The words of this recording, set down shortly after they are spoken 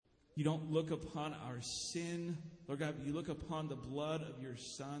You don't look upon our sin, Lord God, but you look upon the blood of your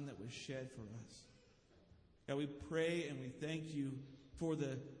Son that was shed for us. God, we pray and we thank you for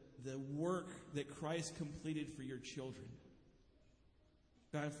the work that Christ completed for your children.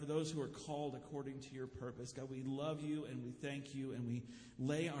 God, for those who are called according to your purpose, God, we love you and we thank you and we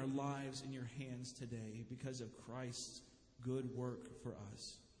lay our lives in your hands today because of Christ's good work for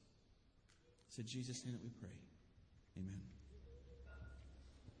us. It's in Jesus' name that we pray. Amen.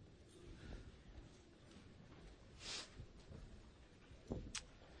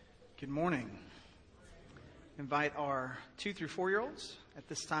 Good morning. Invite our 2 through 4-year-olds at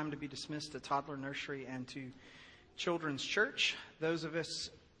this time to be dismissed to toddler nursery and to children's church. Those of us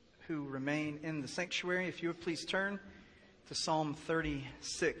who remain in the sanctuary, if you would please turn to Psalm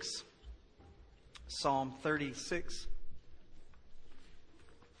 36. Psalm 36.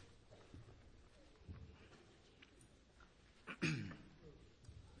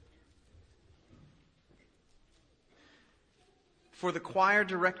 For the choir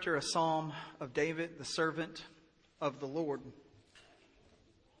director, a psalm of David, the servant of the Lord.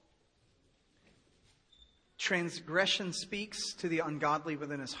 Transgression speaks to the ungodly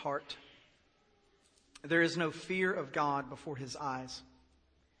within his heart. There is no fear of God before his eyes.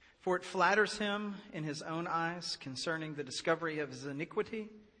 For it flatters him in his own eyes concerning the discovery of his iniquity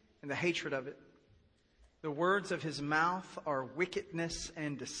and the hatred of it. The words of his mouth are wickedness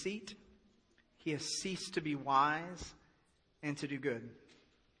and deceit. He has ceased to be wise and to do good.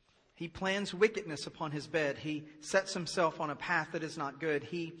 He plans wickedness upon his bed. He sets himself on a path that is not good.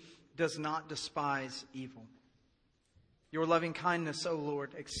 He does not despise evil. Your loving kindness, O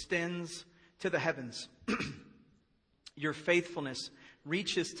Lord, extends to the heavens. Your faithfulness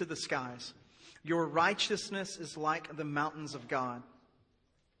reaches to the skies. Your righteousness is like the mountains of God.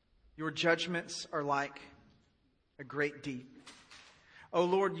 Your judgments are like a great deep. O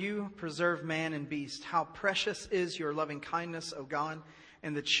Lord, you preserve man and beast. How precious is your loving kindness, O God,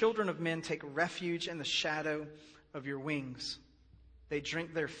 and the children of men take refuge in the shadow of your wings. They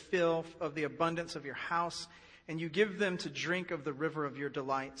drink their fill of the abundance of your house, and you give them to drink of the river of your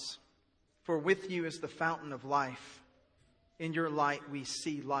delights. For with you is the fountain of life. In your light we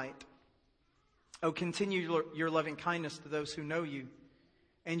see light. O continue your loving kindness to those who know you,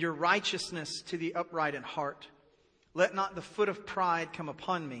 and your righteousness to the upright in heart. Let not the foot of pride come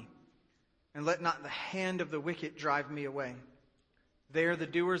upon me, and let not the hand of the wicked drive me away. There the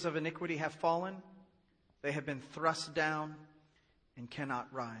doers of iniquity have fallen. They have been thrust down and cannot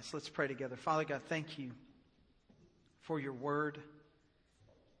rise. Let's pray together. Father God, thank you for your word.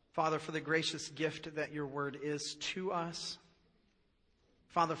 Father, for the gracious gift that your word is to us.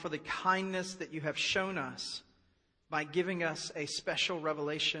 Father, for the kindness that you have shown us by giving us a special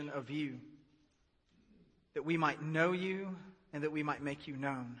revelation of you, that we might know you and that we might make you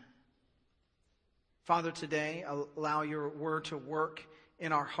known. Father, today, allow your word to work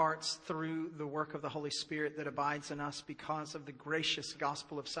in our hearts through the work of the Holy Spirit that abides in us because of the gracious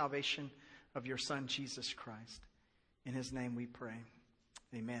gospel of salvation of your Son, Jesus Christ. In his name we pray.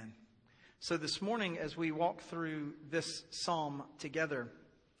 Amen. So this morning, as we walk through this psalm together,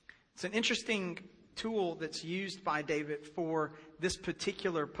 it's an interesting tool that's used by David for this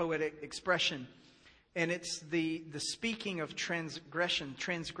particular poetic expression. And it's the speaking of transgression.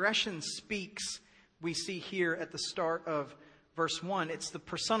 Transgression speaks, we see here at the start of verse 1. It's the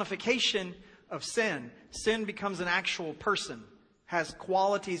personification of sin. Sin becomes an actual person, has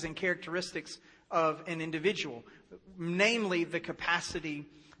qualities and characteristics of an individual, namely the capacity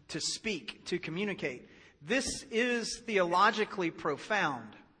to speak, to communicate. This is theologically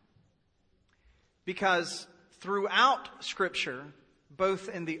profound because throughout Scripture, both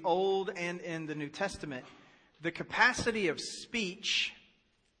in the Old and in the New Testament, the capacity of speech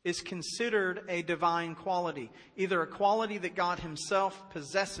is considered a divine quality. Either a quality that God himself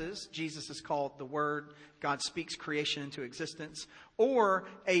possesses, Jesus is called the Word, God speaks creation into existence, or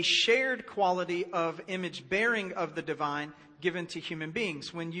a shared quality of image bearing of the divine given to human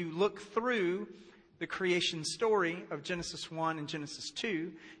beings. When you look through the creation story of Genesis 1 and Genesis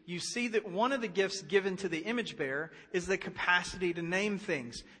 2, you see that one of the gifts given to the image bearer is the capacity to name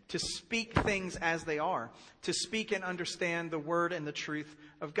things, to speak things as they are, to speak and understand the word and the truth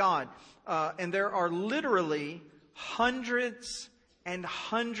of God. And there are literally hundreds and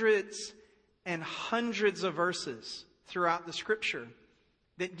hundreds and hundreds of verses throughout the Scripture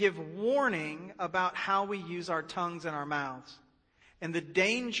that give warning about how we use our tongues and our mouths, and the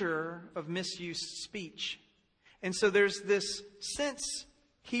danger of misused speech. And so there's this sense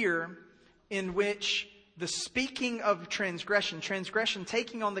here in which the speaking of transgression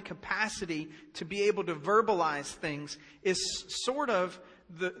taking on the capacity to be able to verbalize things, is sort of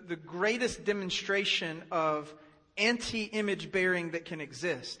the greatest demonstration of anti-image bearing that can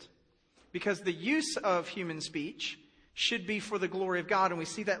exist. Because the use of human speech should be for the glory of God, and we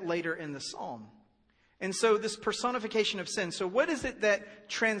see that later in the psalm. And so this personification of sin. So what is it that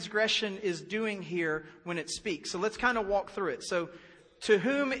transgression is doing here when it speaks? So let's kind of walk through it. So to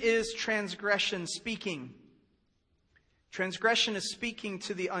whom is transgression speaking? Transgression is speaking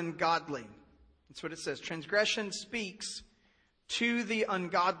to the ungodly. That's what it says. Transgression speaks to the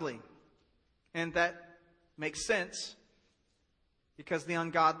ungodly. And that makes sense because the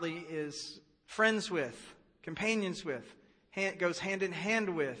ungodly is friends with, companions with, goes hand in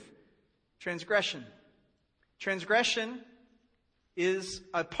hand with transgression. Transgression is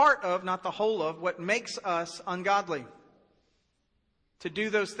a part of, not the whole of, what makes us ungodly. To do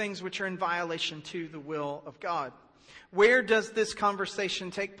those things which are in violation to the will of God. Where does this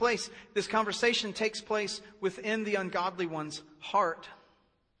conversation take place? This conversation takes place within the ungodly one's heart.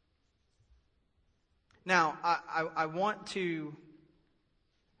 Now, I want to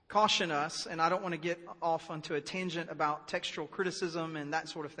caution us, and I don't want to get off onto a tangent about textual criticism and that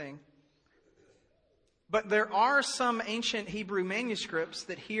sort of thing. But there are some ancient Hebrew manuscripts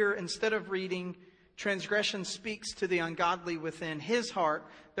that here, instead of reading, transgression speaks to the ungodly within his heart,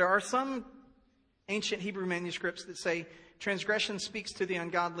 there are some ancient Hebrew manuscripts that say, transgression speaks to the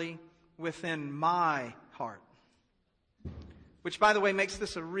ungodly within my heart. Which, by the way, makes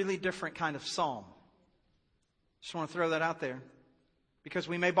this a really different kind of psalm. Just want to throw that out there. Because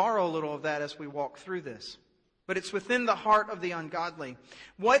we may borrow a little of that as we walk through this. But it's within the heart of the ungodly.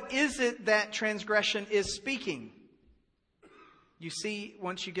 What is it that transgression is speaking? You see,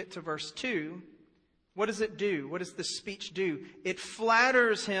 once you get to verse 2, what does it do? What does the speech do? It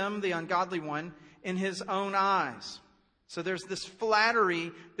flatters him, the ungodly one, in his own eyes. So there's this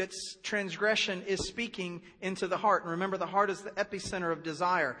flattery that transgression is speaking into the heart. And remember, the heart is the epicenter of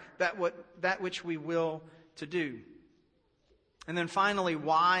desire, that which we will to do. And then finally,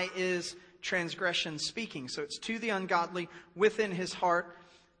 why is transgression speaking? So it's to the ungodly within his heart,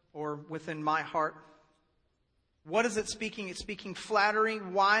 or within my heart. What is it speaking? It's speaking flattery.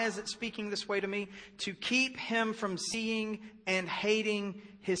 Why is it speaking this way to me? To keep him from seeing and hating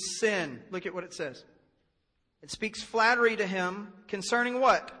his sin. Look at what it says. It speaks flattery to him concerning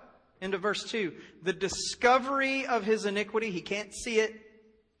what? Into verse 2. The discovery of his iniquity. He can't see it.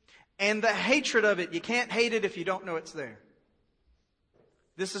 And the hatred of it. You can't hate it if you don't know it's there.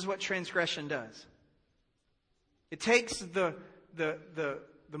 This is what transgression does. It takes the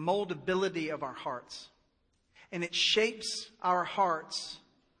moldability of our hearts. And it shapes our hearts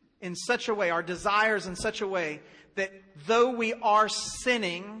in such a way, our desires in such a way, that though we are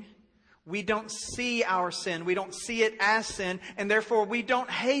sinning, we don't see our sin. We don't see it as sin, and therefore we don't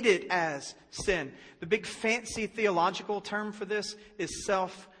hate it as sin. The big fancy theological term for this is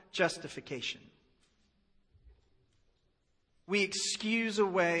self-justification. We excuse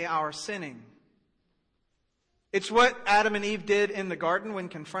away our sinning. It's what Adam and Eve did in the garden when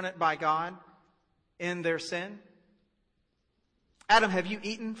confronted by God in their sin. Adam, have you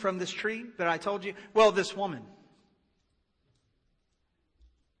eaten from this tree that I told you? Well, this woman.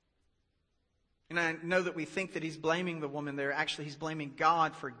 And I know that we think that he's blaming the woman there. Actually, he's blaming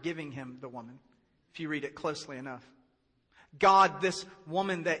God for giving him the woman, if you read it closely enough. God, this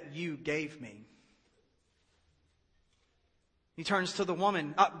woman that you gave me. He turns to the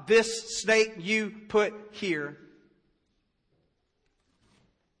woman. This snake you put here.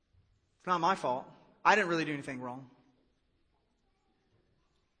 It's not my fault. I didn't really do anything wrong.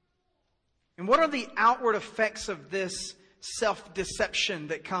 And what are the outward effects of this self-deception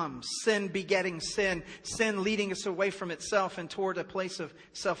that comes? Sin begetting sin. Sin leading us away from itself and toward a place of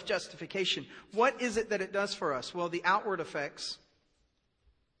self-justification. What is it that it does for us? Well, the outward effects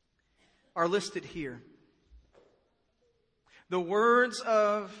are listed here. The words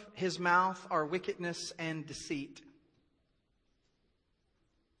of his mouth are wickedness and deceit.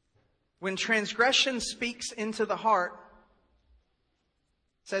 When transgression speaks into the heart,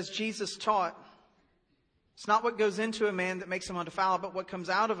 says Jesus taught, it's not what goes into a man that makes him undefiled, but what comes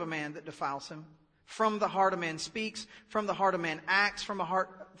out of a man that defiles him. From the heart a man speaks, from the heart a man acts, from the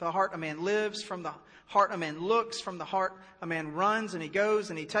heart a man lives, from the heart a man looks, from the heart a man runs and he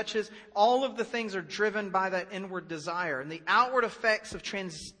goes and he touches. All of the things are driven by that inward desire. And the outward effects of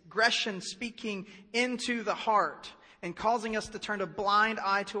transgression speaking into the heart and causing us to turn a blind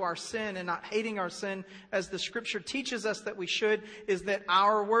eye to our sin and not hating our sin as the Scripture teaches us that we should, is that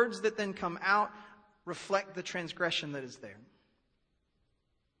our words that then come out reflect the transgression that is there.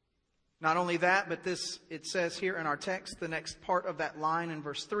 Not only that, but it says here in our text, the next part of that line in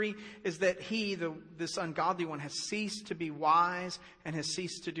verse 3, is that this ungodly one, has ceased to be wise and has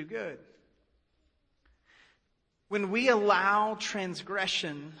ceased to do good. When we allow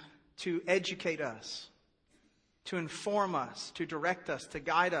transgression to educate us, to inform us, to direct us, to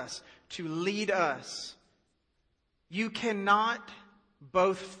guide us, to lead us, you cannot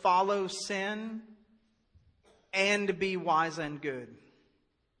both follow sin and be wise and good.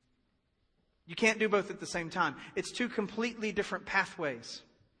 You can't do both at the same time. It's two completely different pathways,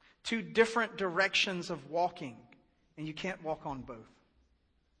 two different directions of walking, and you can't walk on both.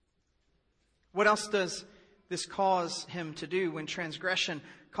 What else does this cause him to do when transgression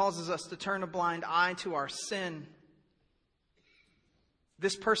causes us to turn a blind eye to our sin?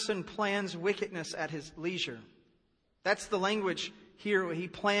 This person plans wickedness at his leisure. That's the language here. He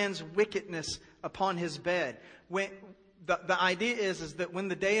plans wickedness upon his bed. When the idea is that when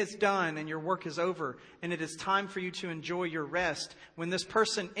the day is done and your work is over and it is time for you to enjoy your rest, when this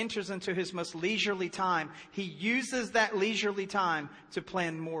person enters into his most leisurely time, he uses that leisurely time to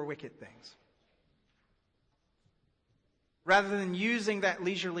plan more wicked things. Rather than using that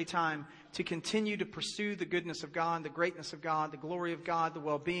leisurely time to continue to pursue the goodness of God, the greatness of God, the glory of God, the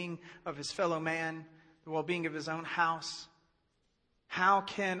well-being of his fellow man, the well-being of his own house, how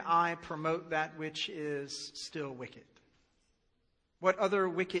can I promote that which is still wicked? What other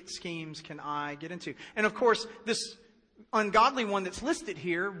wicked schemes can I get into? And of course, this ungodly one that's listed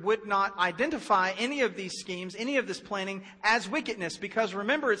here would not identify any of these schemes, any of this planning as wickedness. Because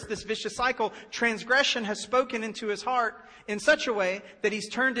remember, it's this vicious cycle. Transgression has spoken into his heart in such a way that he's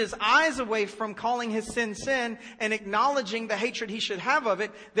turned his eyes away from calling his sin sin and acknowledging the hatred he should have of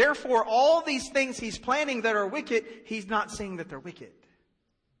it. Therefore, all these things he's planning that are wicked, he's not seeing that they're wicked.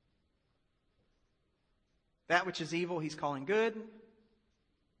 That which is evil, he's calling good.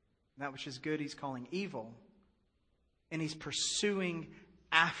 That which is good, he's calling evil. And he's pursuing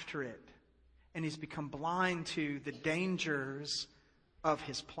after it. And he's become blind to the dangers of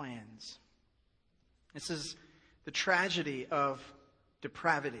his plans. This is the tragedy of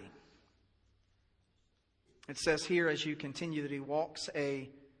depravity. It says here, as you continue, that he walks a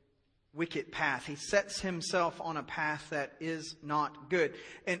wicked path. He sets himself on a path that is not good.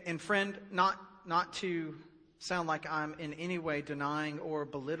 And friend, not to sound like I'm in any way denying or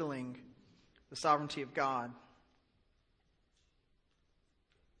belittling the sovereignty of God.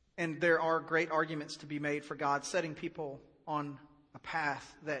 And there are great arguments to be made for God setting people on a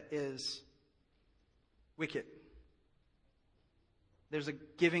path that is wicked. There's a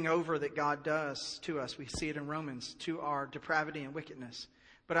giving over that God does to us. We see it in Romans, to our depravity and wickedness.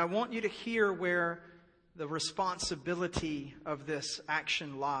 But I want you to hear where the responsibility of this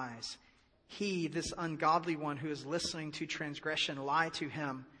action lies. He, this ungodly one who is listening to transgression lie to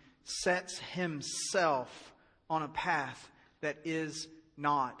him, sets himself on a path that is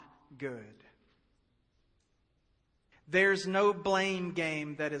not good. There's no blame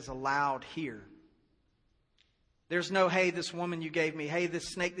game that is allowed here. There's no, hey, this woman you gave me, hey, this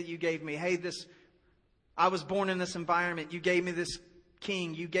snake that you gave me, hey, I was born in this environment, you gave me this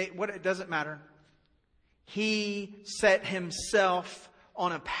king, it doesn't matter. He set himself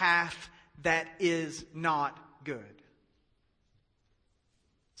on a path that is not good.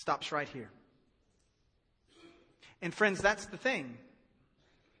 Stops right here. And friends, that's the thing.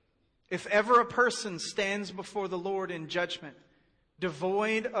 If ever a person stands before the Lord in judgment,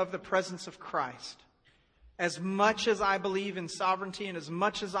 devoid of the presence of Christ, as much as I believe in sovereignty and as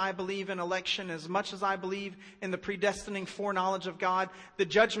much as I believe in election, as much as I believe in the predestining foreknowledge of God, the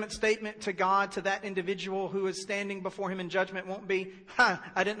judgment statement to God, to that individual who is standing before him in judgment won't be,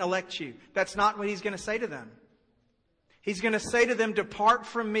 I didn't elect you. That's not what he's going to say to them. He's going to say to them, depart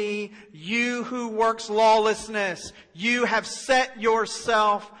from me, you who works lawlessness. You have set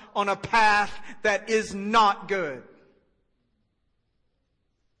yourself on a path that is not good.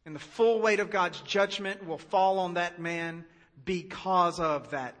 And the full weight of God's judgment will fall on that man because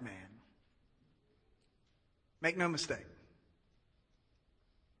of that man. Make no mistake.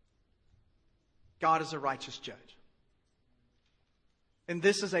 God is a righteous judge. And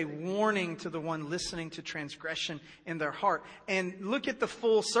this is a warning to the one listening to transgression in their heart. And look at the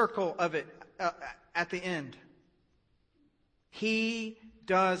full circle of it at the end. He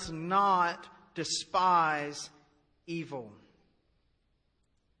does not despise evil.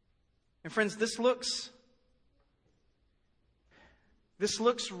 And friends, this looks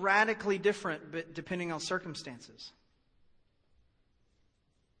radically different, but depending on circumstances.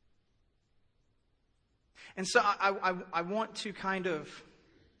 And so I want to kind of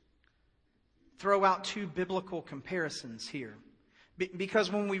throw out two biblical comparisons here.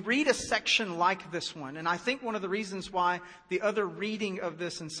 Because when we read a section like this one, and I think one of the reasons why the other reading of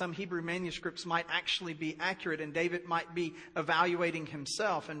this in some Hebrew manuscripts might actually be accurate, and David might be evaluating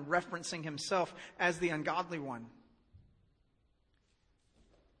himself and referencing himself as the ungodly one.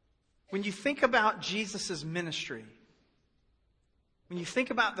 When you think about Jesus' ministry, when you think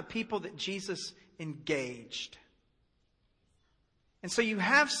about the people that Jesus engaged, and so you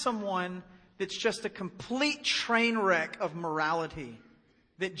have someone that's just a complete train wreck of morality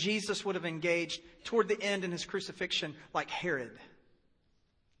that Jesus would have engaged toward the end in his crucifixion, like Herod.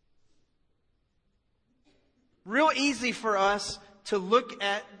 Real easy for us to look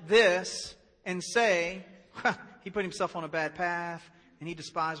at this and say, he put himself on a bad path, and he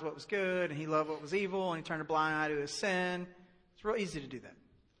despised what was good, and he loved what was evil, and he turned a blind eye to his sin. It's real easy to do that.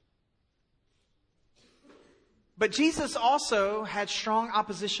 But Jesus also had strong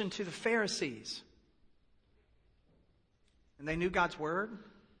opposition to the Pharisees. And they knew God's word.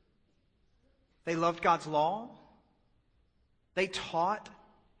 They loved God's law. They taught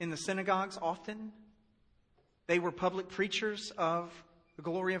in the synagogues often. They were public preachers of the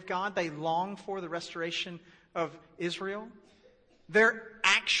glory of God. They longed for the restoration of Israel. Their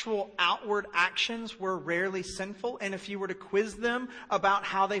actual outward actions were rarely sinful. And if you were to quiz them about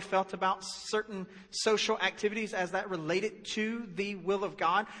how they felt about certain social activities as that related to the will of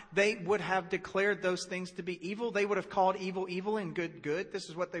God, they would have declared those things to be evil. They would have called evil, evil, and good, good. This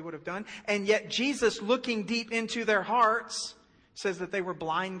is what they would have done. And yet Jesus, looking deep into their hearts, says that they were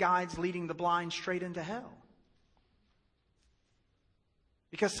blind guides leading the blind straight into hell.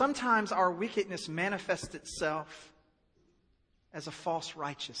 Because sometimes our wickedness manifests itself as a false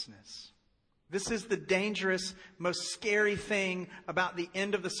righteousness. This is the dangerous, most scary thing about the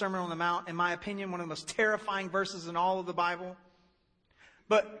end of the Sermon on the Mount. In my opinion, one of the most terrifying verses in all of the Bible.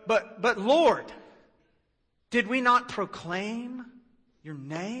 But Lord, did we not proclaim your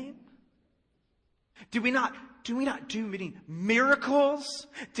name? Do we not do many miracles?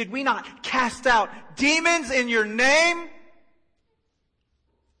 Did we not cast out demons in your name?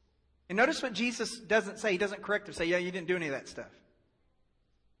 And notice what Jesus doesn't say. He doesn't correct them. Say, yeah, you didn't do any of that stuff.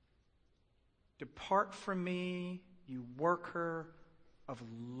 Depart from me, you worker of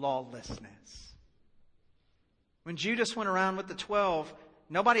lawlessness. When Judas went around with the 12,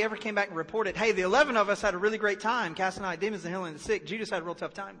 nobody ever came back and reported, hey, the 11 of us had a really great time casting out demons and healing the sick. Judas had a real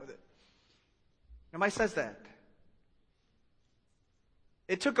tough time with it. Nobody says that.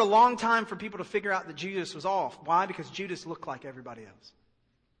 It took a long time for people to figure out that Judas was off. Why? Because Judas looked like everybody else.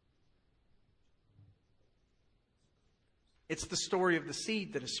 It's the story of the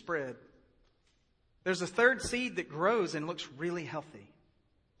seed that is spread. There's a third seed that grows and looks really healthy.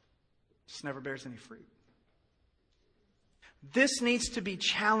 Just never bears any fruit. This needs to be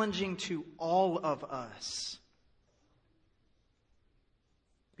challenging to all of us.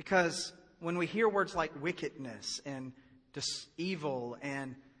 Because when we hear words like wickedness and evil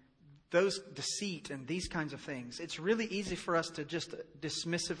and those deceit and these kinds of things, it's really easy for us to just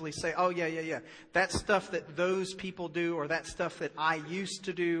dismissively say, oh, yeah. That stuff that those people do, or that stuff that I used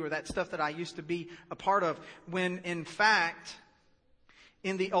to do, or that stuff that I used to be a part of. When in fact,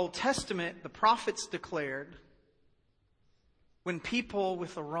 in the Old Testament, the prophets declared, when people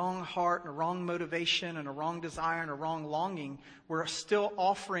with a wrong heart and a wrong motivation and a wrong desire and a wrong longing were still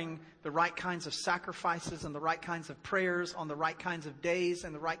offering the right kinds of sacrifices and the right kinds of prayers on the right kinds of days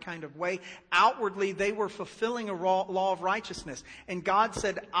and the right kind of way, outwardly they were fulfilling a law of righteousness. And God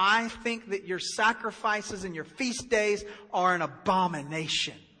said, I think that your sacrifices and your feast days are an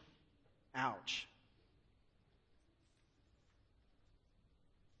abomination. Ouch.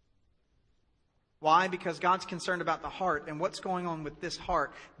 Why? Because God's concerned about the heart. And what's going on with this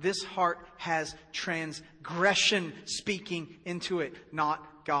heart? This heart has transgression speaking into it, not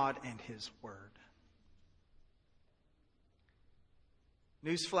God and His Word.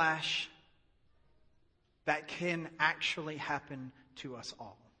 Newsflash, that can actually happen to us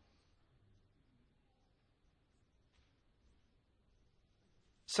all.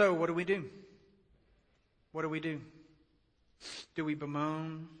 So what do we do? What do we do? Do we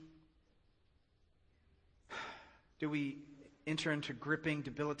bemoan? Do we enter into gripping,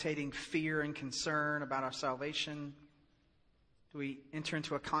 debilitating fear and concern about our salvation? Do we enter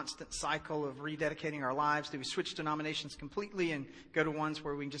into a constant cycle of rededicating our lives? Do we switch denominations completely and go to ones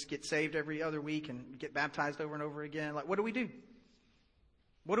where we can just get saved every other week and get baptized over and over again? Like, what do we do?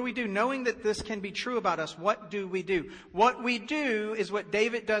 What do we do? Knowing that this can be true about us, what do we do? What we do is what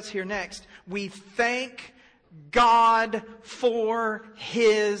David does here next. We thank God for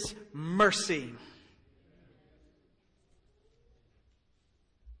His mercy.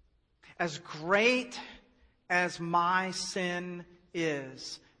 As great as my sin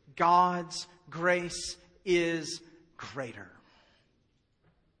is. God's grace is greater.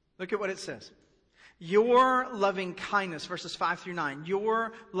 Look at what it says. Your loving kindness, verses 5 through 9,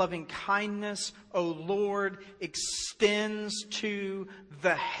 your loving kindness, O Lord, extends to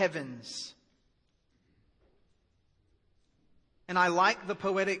the heavens. And I like the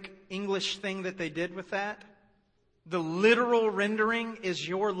poetic English thing that they did with that. The literal rendering is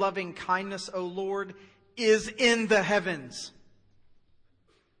your loving kindness, O Lord, is in the heavens.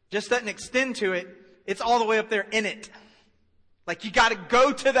 Just doesn't extend to it. It's all the way up there in it. Like you got to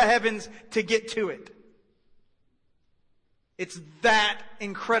go to the heavens to get to it. It's that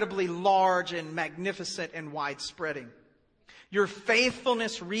incredibly large and magnificent and widespreading. Your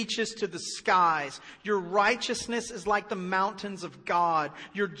faithfulness reaches to the skies. Your righteousness is like the mountains of God.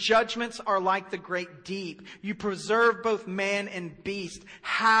 Your judgments are like the great deep. You preserve both man and beast.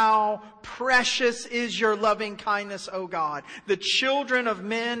 How precious is your loving kindness, O God. The children of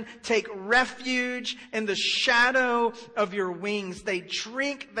men take refuge in the shadow of your wings. They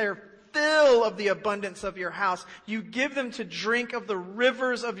drink their fill of the abundance of your house. You give them to drink of the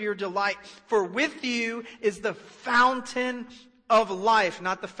rivers of your delight. For with you is the fountain of life,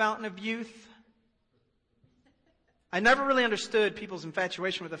 not the fountain of youth. I never really understood people's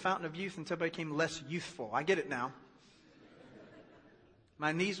infatuation with the fountain of youth until I became less youthful. I get it now.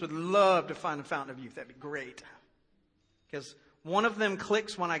 My niece would love to find a fountain of youth. That'd be great. Because one of them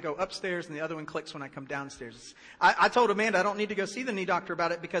clicks when I go upstairs and the other one clicks when I come downstairs. I told Amanda I don't need to go see the knee doctor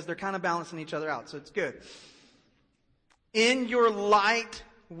about it because they're kind of balancing each other out. So it's good. In your light,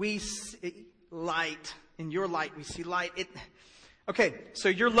 we see light. In your light, we see light. Okay, so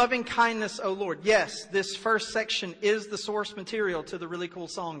your loving kindness, O Lord. Yes, this first section is the source material to the really cool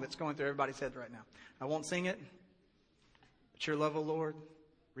song that's going through everybody's head right now. I won't sing it. But your love, O Lord,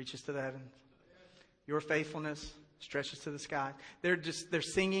 reaches to the heavens. Your faithfulness stretches to the sky. They're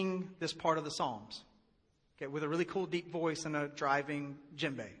singing this part of the Psalms. Okay, with a really cool deep voice and a driving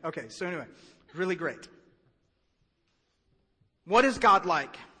djembe. Okay, so anyway, really great. What is God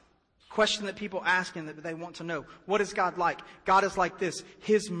like? Question that people ask and that they want to know. What is God like? God is like this.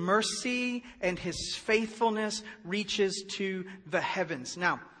 His mercy and His faithfulness reaches to the heavens.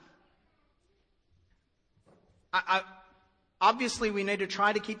 Now, obviously we need to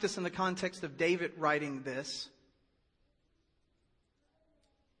try to keep this in the context of David writing this.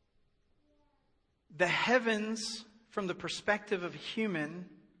 The heavens, from the perspective of a human,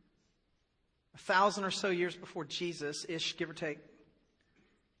 1,000 or so years before Jesus-ish, give or take,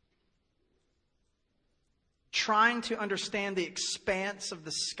 trying to understand the expanse of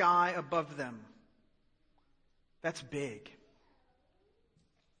the sky above them. That's big.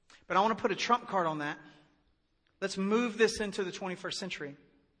 But I want to put a trump card on that. Let's move this into the 21st century.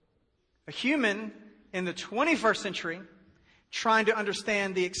 A human in the 21st century trying to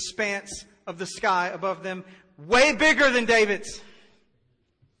understand the expanse of the sky above them, way bigger than David's.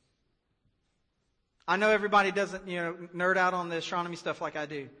 I know everybody doesn't, nerd out on the astronomy stuff like I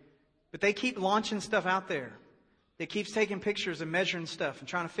do. But they keep launching stuff out there. It keeps taking pictures and measuring stuff and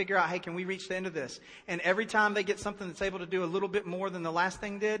trying to figure out, hey, can we reach the end of this? And every time they get something that's able to do a little bit more than the last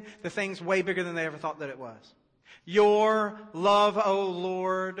thing did, the thing's way bigger than they ever thought that it was. Your love, O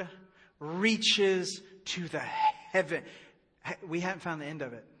Lord, reaches to the heaven. We haven't found the end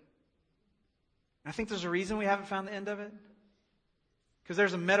of it. I think there's a reason we haven't found the end of it. Because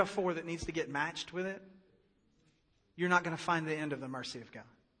there's a metaphor that needs to get matched with it. You're not going to find the end of the mercy of God.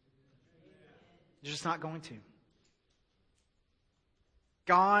 You're just not going to.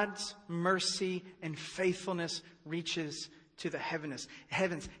 God's mercy and faithfulness reaches to the heavens.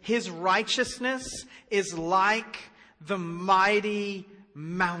 His righteousness is like the mighty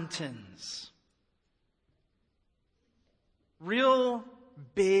mountains. Real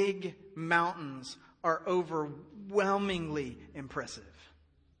big mountains are overwhelmingly impressive.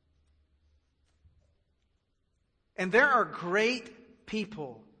 And there are great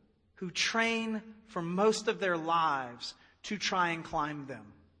people who train for most of their lives to try and climb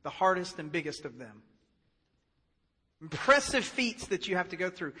them, the hardest and biggest of them. Impressive feats that you have to go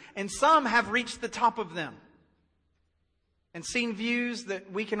through. And some have reached the top of them and seen views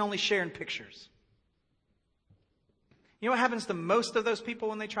that we can only share in pictures. You know what happens to most of those people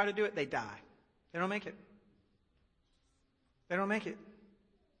when they try to do it? They die. They don't make it. They don't make it.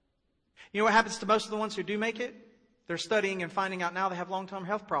 You know what happens to most of the ones who do make it? They're studying and finding out now they have long-term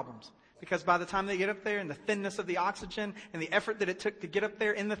health problems. Because by the time they get up there, and the thinness of the oxygen and the effort that it took to get up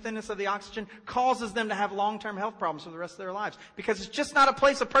there in the thinness of the oxygen causes them to have long-term health problems for the rest of their lives. Because it's just not a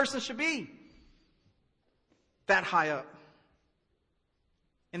place a person should be. That high up.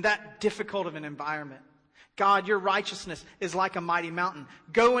 In that difficult of an environment. God, your righteousness is like a mighty mountain.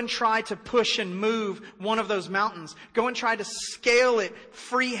 Go and try to push and move one of those mountains. Go and try to scale it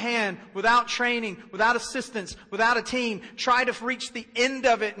freehand, without training, without assistance, without a team. Try to reach the end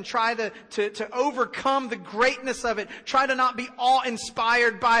of it and try to overcome the greatness of it. Try to not be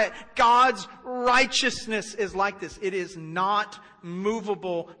awe-inspired by it. God's righteousness is like this. It is not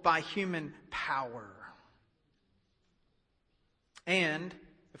movable by human power. And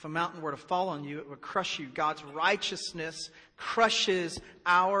if a mountain were to fall on you, it would crush you. God's righteousness crushes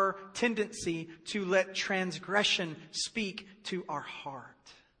our tendency to let transgression speak to our heart.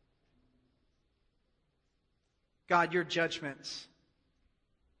 God, your judgments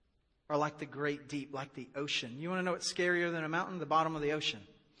are like the great deep, like the ocean. You want to know what's scarier than a mountain? The bottom of the ocean.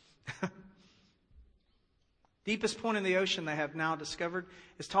 Deepest point in the ocean, they have now discovered,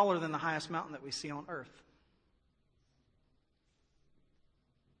 is taller than the highest mountain that we see on earth.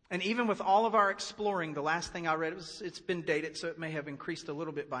 And even with all of our exploring, the last thing I read, it's been dated, so it may have increased a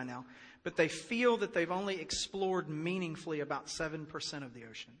little bit by now. But they feel that they've only explored meaningfully about 7% of the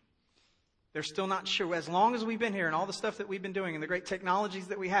ocean. They're still not sure. As long as we've been here and all the stuff that we've been doing and the great technologies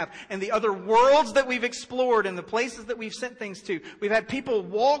that we have and the other worlds that we've explored and the places that we've sent things to, we've had people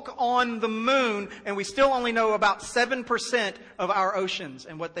walk on the moon and we still only know about 7% of our oceans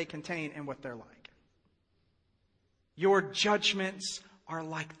and what they contain and what they're like. Your judgments are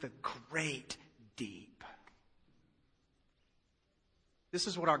like the great deep. This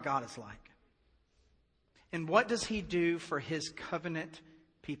is what our God is like. And what does He do for His covenant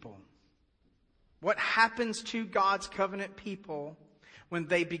people? What happens to God's covenant people when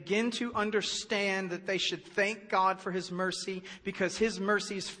they begin to understand that they should thank God for His mercy, because His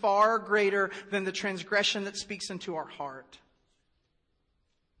mercy is far greater than the transgression that speaks into our heart?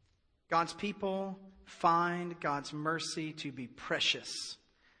 God's people find God's mercy to be precious.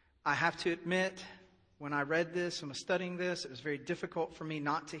 I have to admit, when I read this and was studying this, it was very difficult for me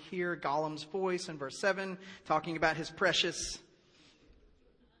not to hear Gollum's voice in verse 7 talking about his precious.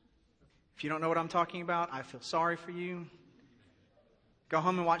 If you don't know what I'm talking about, I feel sorry for you. Go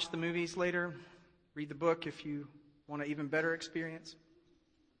home and watch the movies later. Read the book if you want an even better experience.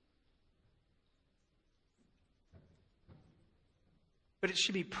 But it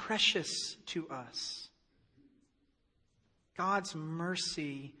should be precious to us. God's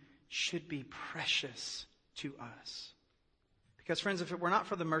mercy should be precious to us. Because, friends, if it were not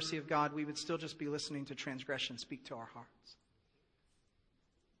for the mercy of God, we would still just be listening to transgression speak to our hearts.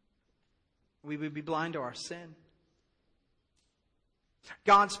 We would be blind to our sin.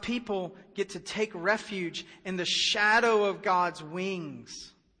 God's people get to take refuge in the shadow of God's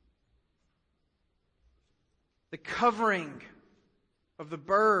wings. The covering of the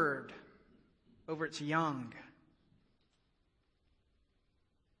bird over its young.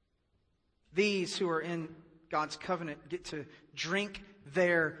 These who are in God's covenant get to drink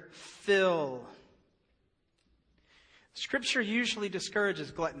their fill. Scripture usually discourages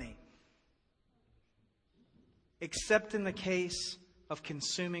gluttony, except in the case of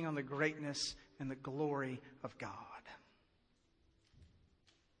consuming on the greatness and the glory of God.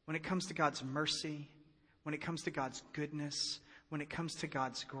 When it comes to God's mercy, when it comes to God's goodness, when it comes to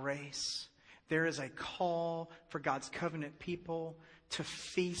God's grace, there is a call for God's covenant people to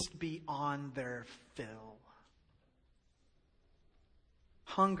feast beyond their fill.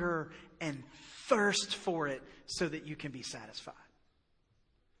 Hunger and thirst for it so that you can be satisfied.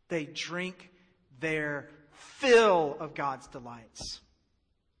 They drink their fill of God's delights,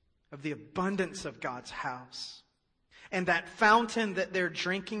 of the abundance of God's house. And that fountain that they're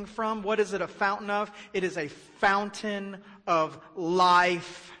drinking from, what is it a fountain of? It is a fountain of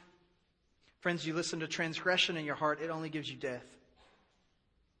life. Friends, you listen to transgression in your heart, it only gives you death.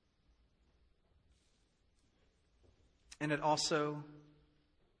 And it also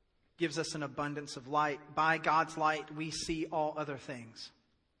gives us an abundance of light. By God's light, we see all other things.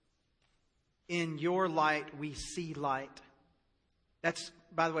 In your light, we see light. That's,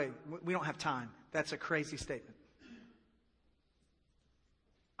 by the way, we don't have time. That's a crazy statement.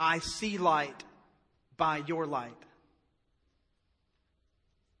 I see light by your light.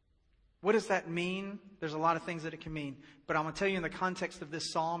 What does that mean? There's a lot of things that it can mean. But I'm going to tell you, in the context of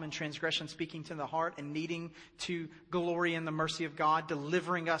this psalm and transgression speaking to the heart and needing to glory in the mercy of God,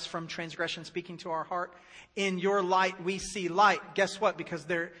 delivering us from transgression speaking to our heart, in your light we see light. Guess what? Because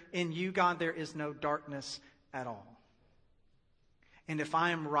in you, God, there is no darkness at all. And if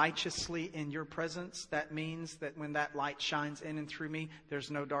I am righteously in your presence, that means that when that light shines in and through me, there's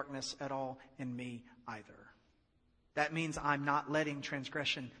no darkness at all in me either. That means I'm not letting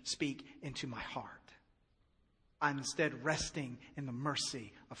transgression speak into my heart. I'm instead resting in the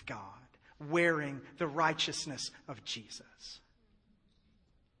mercy of God, wearing the righteousness of Jesus.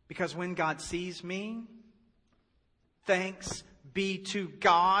 Because when God sees me, thanks be to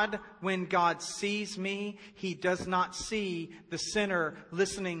God, when God sees me, He does not see the sinner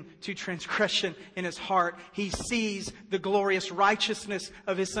listening to transgression in his heart. He sees the glorious righteousness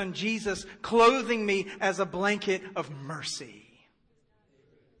of His Son Jesus clothing me as a blanket of mercy.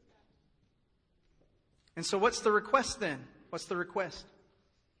 And so what's the request then? What's the request?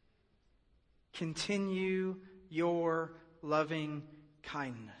 Continue your loving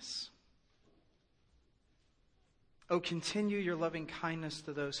kindness. Oh, continue your loving kindness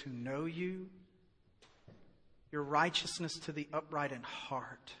to those who know you, your righteousness to the upright in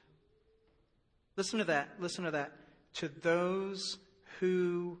heart. Listen to that. Listen to that. To those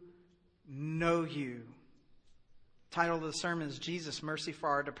who know you. Title of the sermon is Jesus, Mercy for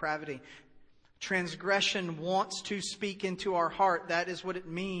Our Depravity. Transgression wants to speak into our heart. That is what it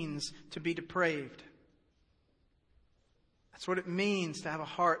means to be depraved. That's what it means to have a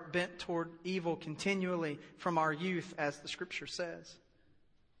heart bent toward evil continually from our youth, as the Scripture says.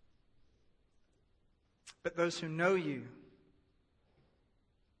 But those who know you,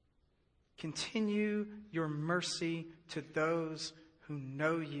 continue your mercy to those who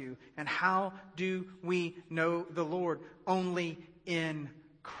know you. And how do we know the Lord? Only in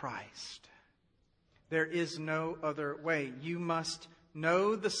Christ. There is no other way. You must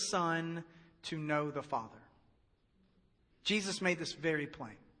know the Son to know the Father. Jesus made this very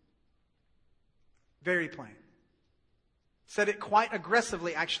plain. Very plain. Said it quite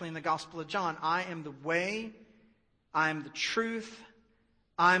aggressively, actually, in the Gospel of John. I am the way, I am the truth,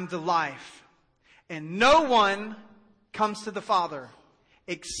 I am the life. And no one comes to the Father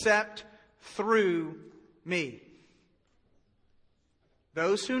except through me.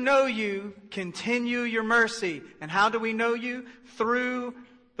 Those who know you, continue your mercy. And how do we know you? Through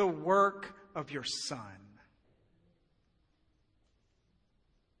the work of your Son.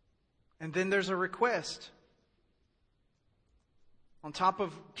 And then there's a request. On top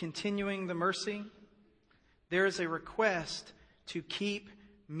of continuing the mercy, there is a request to keep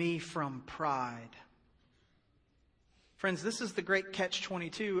me from pride. Friends, this is the great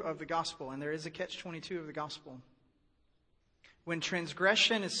catch-22 of the gospel, and there is a catch-22 of the gospel. When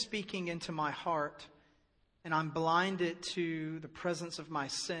transgression is speaking into my heart, and I'm blinded to the presence of my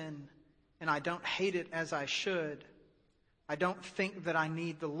sin, and I don't hate it as I should, I don't think that I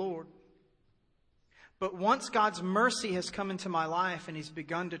need the Lord. But once God's mercy has come into my life and He's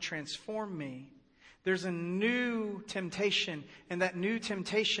begun to transform me, there's a new temptation, and that new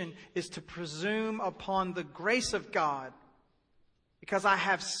temptation is to presume upon the grace of God, because I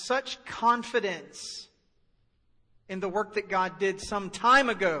have such confidence in the work that God did some time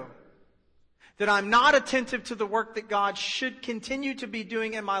ago that I'm not attentive to the work that God should continue to be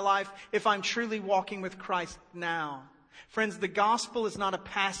doing in my life if I'm truly walking with Christ now. Friends, the gospel is not a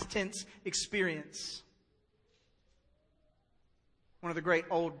past tense experience. One of the great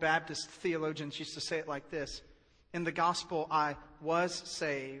old Baptist theologians used to say it like this. In the gospel, I was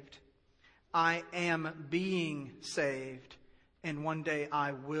saved, I am being saved, and one day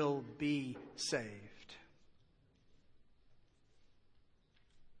I will be saved.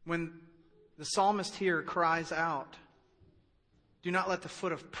 When the psalmist here cries out, do not let the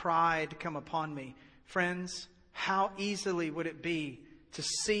foot of pride come upon me. Friends, how easily would it be to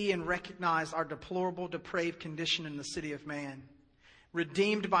see and recognize our deplorable, depraved condition in the city of man?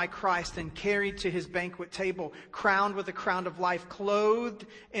 Redeemed by Christ and carried to His banquet table, crowned with a crown of life, clothed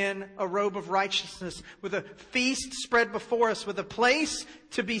in a robe of righteousness, with a feast spread before us, with a place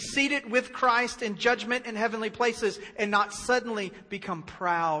to be seated with Christ in judgment in heavenly places, and not suddenly become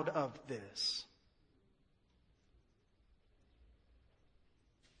proud of this.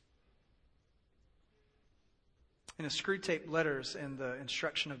 In his Screwtape Letters in the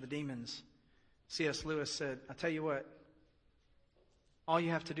Instruction of the Demons, C.S. Lewis said, I tell you what, all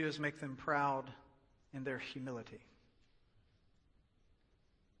you have to do is make them proud in their humility.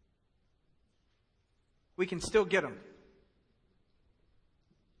 We can still get them.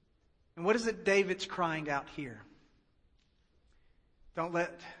 And what is it David's crying out here? Don't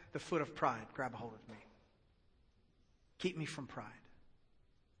let the foot of pride grab a hold of me. Keep me from pride.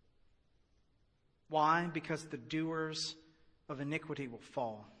 Why? Because the doers of iniquity will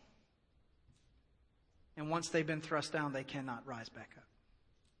fall. And once they've been thrust down, they cannot rise back up.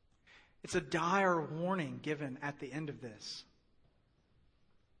 It's a dire warning given at the end of this.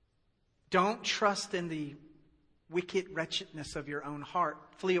 Don't trust in the wicked wretchedness of your own heart.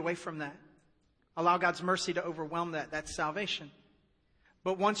 Flee away from that. Allow God's mercy to overwhelm that. That's salvation.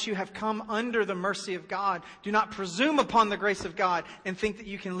 But once you have come under the mercy of God, do not presume upon the grace of God and think that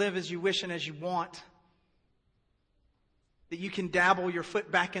you can live as you wish and as you want. That you can dabble your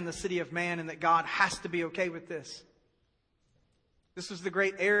foot back in the city of man and that God has to be okay with this. This was the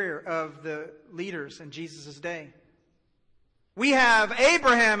great error of the leaders in Jesus' day. We have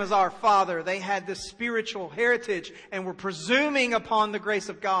Abraham as our father. They had this spiritual heritage and were presuming upon the grace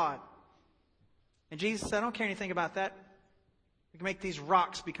of God. And Jesus said, I don't care anything about that. We can make these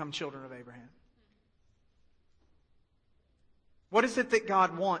rocks become children of Abraham. What is it that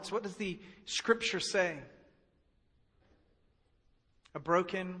God wants? What does the Scripture say? A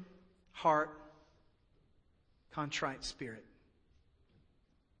broken heart, contrite spirit.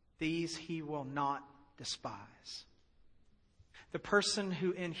 These He will not despise. The person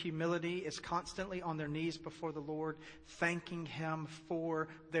who in humility is constantly on their knees before the Lord, thanking Him for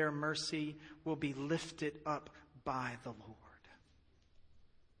their mercy, will be lifted up by the Lord.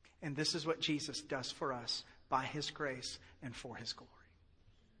 And this is what Jesus does for us by His grace and for His glory.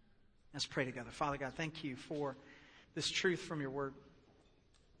 Let's pray together. Father God, thank You for this truth from Your Word.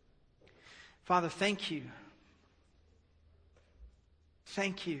 Father, thank You.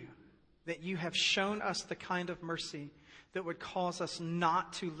 Thank You that You have shown us the kind of mercy that would cause us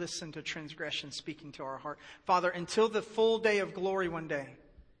not to listen to transgression speaking to our heart. Father, until the full day of glory one day,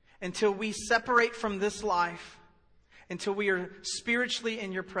 until we separate from this life, until we are spiritually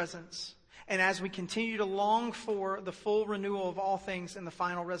in Your presence, and as we continue to long for the full renewal of all things in the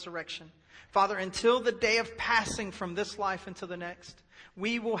final resurrection. Father, until the day of passing from this life into the next,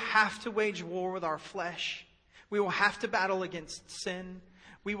 we will have to wage war with our flesh. We will have to battle against sin.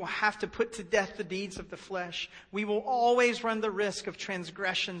 We will have to put to death the deeds of the flesh. We will always run the risk of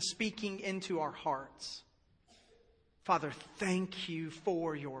transgression speaking into our hearts. Father, thank You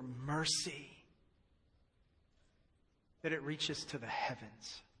for Your mercy, that it reaches to the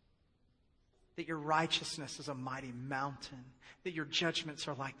heavens, that Your righteousness is a mighty mountain, that Your judgments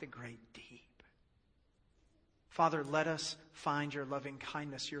are like the great deep. Father, let us find Your loving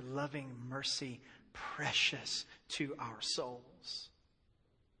kindness, Your loving mercy precious to our souls.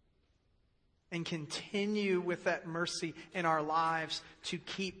 And continue with that mercy in our lives to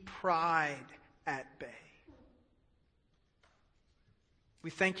keep pride at bay. We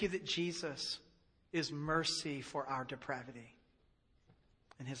thank You that Jesus is mercy for our depravity.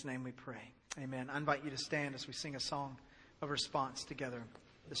 In His name we pray. Amen. I invite you to stand as we sing a song of response together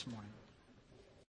this morning.